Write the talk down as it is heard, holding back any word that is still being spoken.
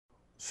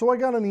So I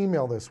got an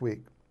email this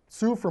week.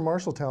 Sue from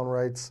Marshalltown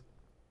writes,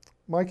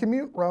 my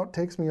commute route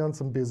takes me on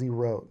some busy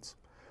roads.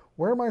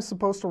 Where am I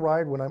supposed to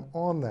ride when I'm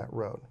on that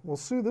road? Well,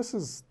 Sue, this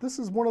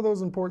is one of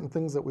those important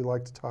things that we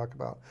like to talk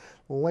about.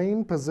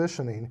 Lane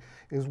positioning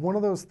is one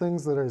of those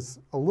things that is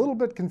a little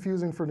bit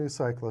confusing for new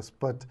cyclists,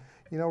 but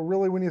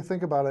really when you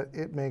think about it,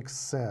 it makes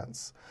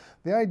sense.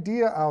 The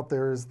idea out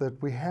there is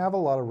that we have a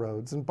lot of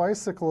roads and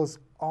bicyclists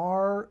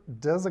are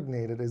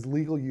designated as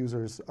legal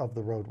users of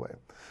the roadway.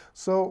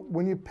 So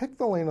when you pick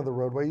the lane of the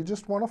roadway, you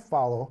just want to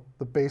follow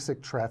the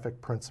basic traffic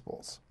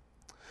principles.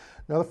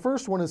 Now the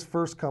first one is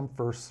first come,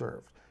 first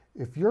served.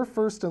 If you're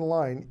first in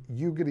line,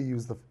 you get to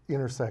use the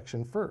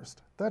intersection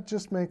first. That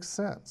just makes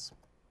sense.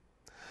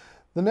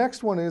 The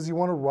next one is you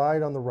want to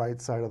ride on the right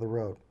side of the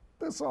road.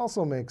 This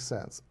also makes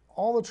sense.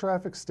 All the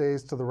traffic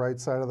stays to the right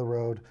side of the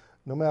road,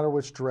 no matter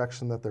which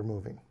direction that they're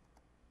moving.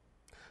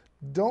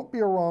 Don't be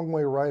a wrong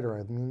way rider.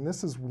 I mean,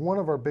 this is one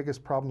of our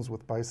biggest problems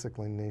with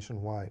bicycling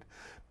nationwide.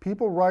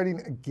 People riding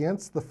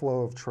against the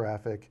flow of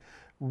traffic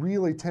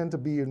really tend to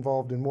be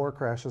involved in more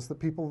crashes than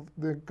people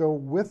that go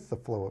with the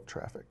flow of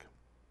traffic.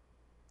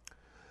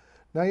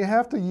 Now you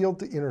have to yield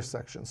to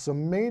intersections. So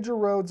major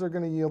roads are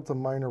going to yield to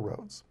minor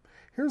roads.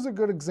 Here's a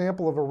good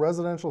example of a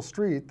residential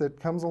street that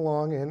comes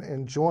along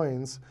and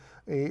joins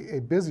a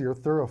busier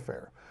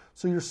thoroughfare.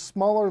 So your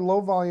smaller,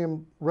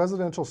 low-volume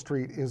residential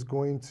street is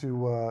going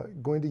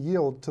to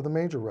yield to the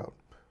major road.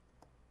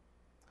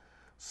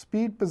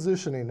 Speed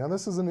positioning. Now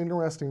this is an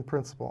interesting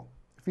principle.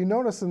 If you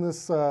notice in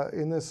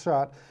this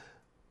shot,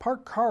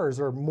 parked cars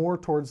are more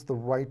towards the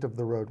right of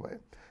the roadway.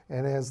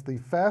 And as the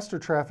faster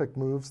traffic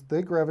moves,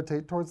 they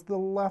gravitate towards the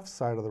left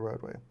side of the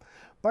roadway.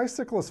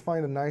 Bicyclists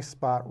find a nice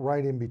spot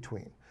right in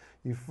between.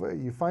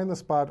 You find the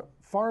spot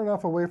far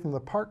enough away from the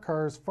parked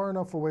cars, far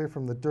enough away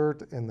from the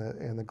dirt and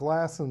the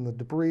glass and the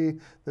debris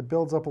that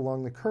builds up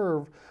along the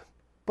curve,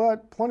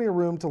 but plenty of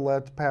room to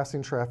let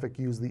passing traffic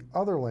use the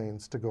other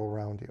lanes to go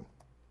around you.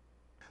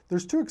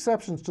 There's two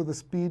exceptions to the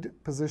speed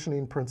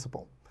positioning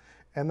principle,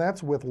 and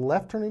that's with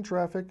left-turning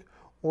traffic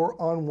or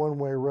on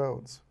one-way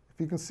roads. If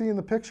you can see in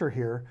the picture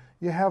here,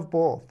 you have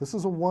both. This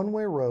is a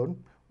one-way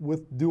road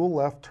with dual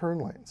left turn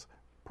lanes.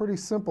 Pretty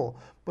simple,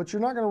 but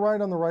you're not going to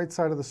ride on the right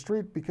side of the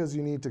street because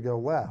you need to go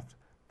left.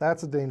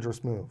 That's a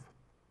dangerous move.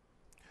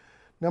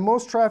 Now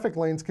most traffic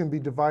lanes can be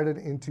divided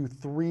into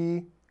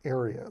three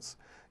areas.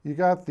 You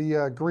got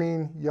the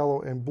green,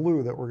 yellow, and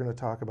blue that we're going to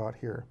talk about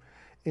here.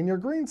 In your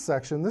green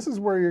section, this is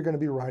where you're going to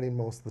be riding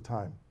most of the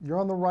time. You're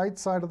on the right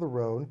side of the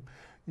road.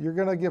 You're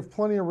going to give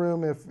plenty of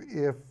room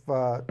if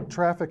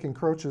traffic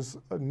encroaches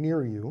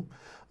near you,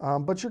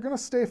 but you're going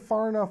to stay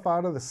far enough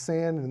out of the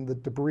sand and the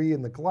debris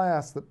and the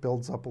glass that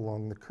builds up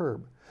along the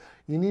curb.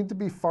 You need to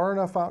be far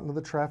enough out into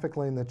the traffic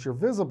lane that you're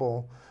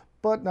visible,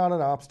 but not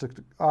an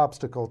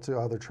obstacle to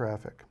other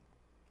traffic.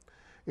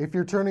 If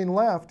you're turning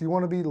left, you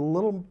want to be a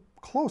little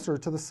closer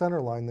to the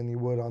center line than you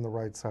would on the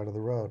right side of the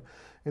road.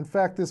 In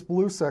fact, this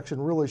blue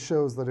section really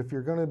shows that if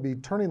you're going to be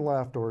turning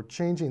left or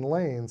changing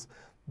lanes,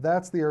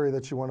 that's the area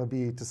that you want to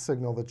be to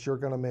signal that you're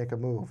going to make a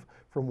move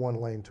from one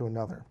lane to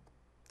another.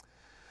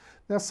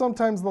 Now,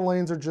 sometimes the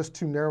lanes are just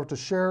too narrow to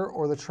share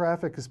or the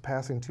traffic is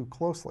passing too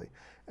closely,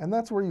 and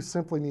that's where you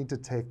simply need to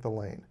take the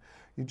lane.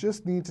 You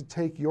just need to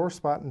take your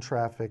spot in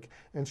traffic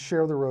and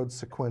share the road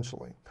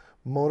sequentially.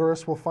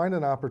 Motorists will find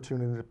an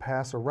opportunity to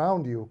pass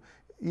around you,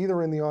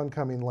 either in the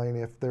oncoming lane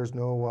if there's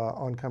no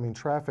oncoming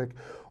traffic,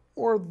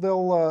 or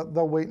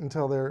they'll wait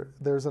until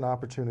there's an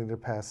opportunity to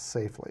pass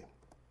safely.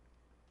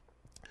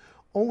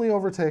 Only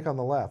overtake on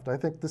the left. I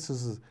think this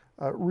is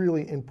a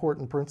really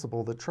important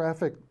principle that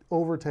traffic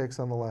overtakes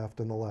on the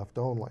left and the left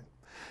only.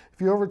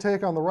 If you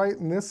overtake on the right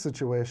in this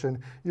situation,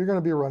 you're going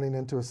to be running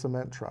into a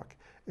cement truck.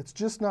 It's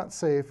just not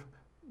safe.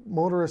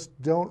 Motorists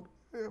don't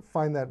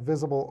find that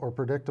visible or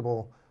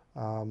predictable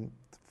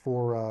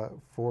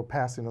for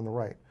passing on the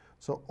right.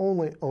 So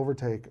only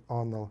overtake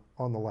on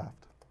the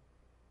left.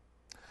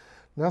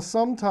 Now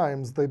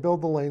sometimes they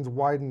build the lanes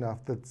wide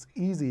enough that it's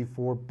easy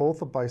for both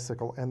the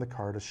bicycle and the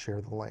car to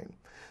share the lane.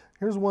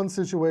 Here's one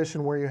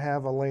situation where you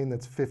have a lane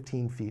that's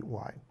 15 feet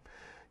wide.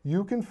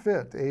 You can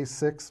fit a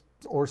 6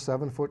 or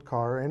 7 foot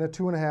car and a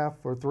 2.5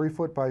 or 3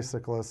 foot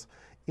bicyclist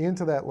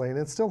into that lane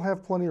and still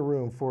have plenty of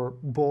room for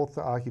both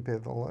to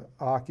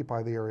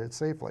occupy the area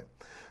safely.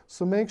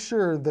 So make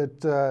sure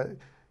that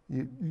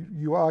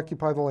you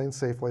occupy the lane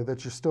safely,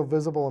 that you're still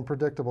visible and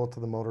predictable to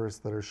the motorists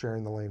that are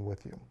sharing the lane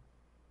with you.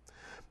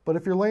 But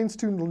if your lane's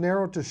too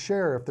narrow to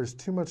share, if there's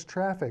too much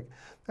traffic,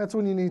 that's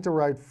when you need to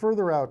ride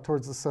further out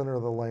towards the center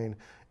of the lane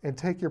and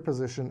take your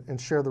position and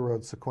share the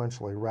road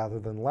sequentially rather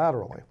than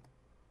laterally.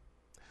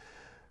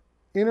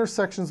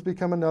 Intersections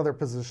become another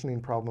positioning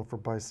problem for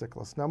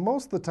bicyclists. Now,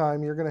 most of the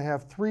time, you're going to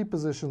have 3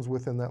 positions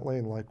within that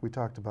lane like we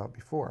talked about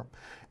before.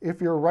 If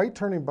you're a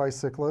right-turning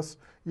bicyclist,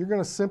 you're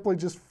going to simply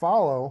just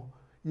follow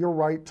your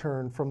right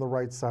turn from the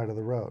right side of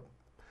the road.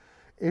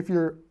 If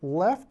you're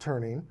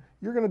left-turning,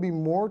 you're going to be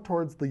more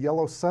towards the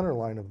yellow center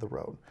line of the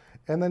road,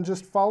 and then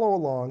just follow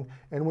along,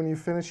 and when you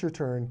finish your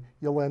turn,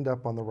 you'll end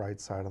up on the right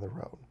side of the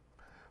road.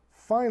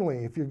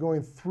 Finally, if you're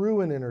going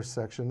through an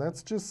intersection,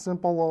 that's just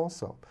simple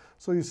also.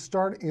 So you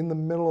start in the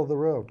middle of the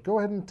road. Go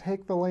ahead and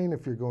take the lane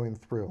if you're going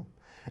through,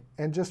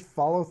 and just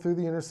follow through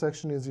the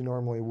intersection as you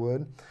normally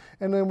would.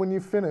 And then when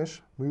you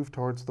finish, move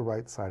towards the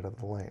right side of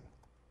the lane.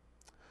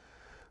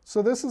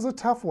 So this is a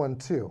tough one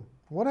too.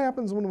 What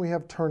happens when we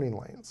have turning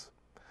lanes?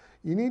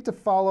 You need to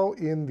follow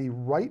in the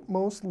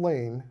rightmost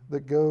lane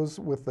that goes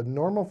with the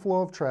normal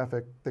flow of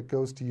traffic that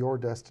goes to your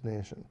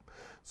destination.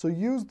 So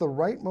use the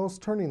rightmost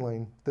turning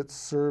lane that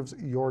serves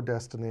your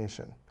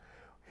destination.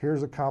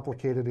 Here's a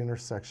complicated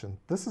intersection.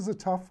 This is a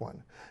tough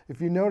one.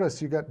 If you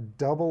notice, you got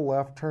double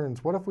left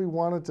turns. What if we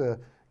wanted to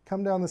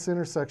come down this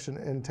intersection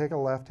and take a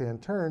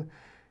left-hand turn?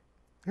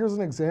 Here's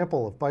an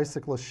example of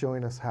bicyclists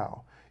showing us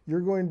how. You're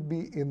going to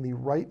be in the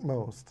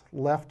rightmost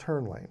left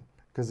turn lane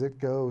because it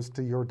goes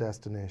to your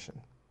destination.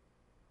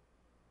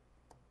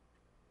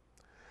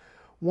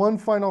 One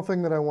final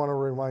thing that I want to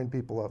remind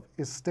people of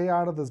is stay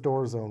out of the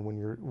door zone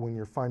when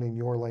you're finding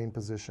your lane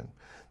position.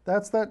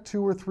 That's that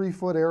 2 or 3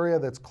 foot area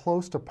that's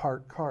close to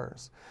parked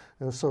cars.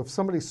 So if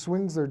somebody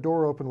swings their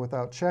door open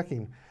without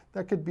checking,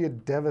 that could be a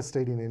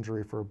devastating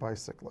injury for a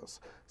bicyclist.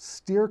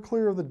 Steer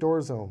clear of the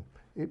door zone.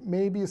 It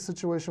may be a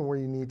situation where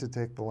you need to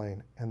take the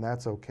lane, and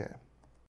that's okay.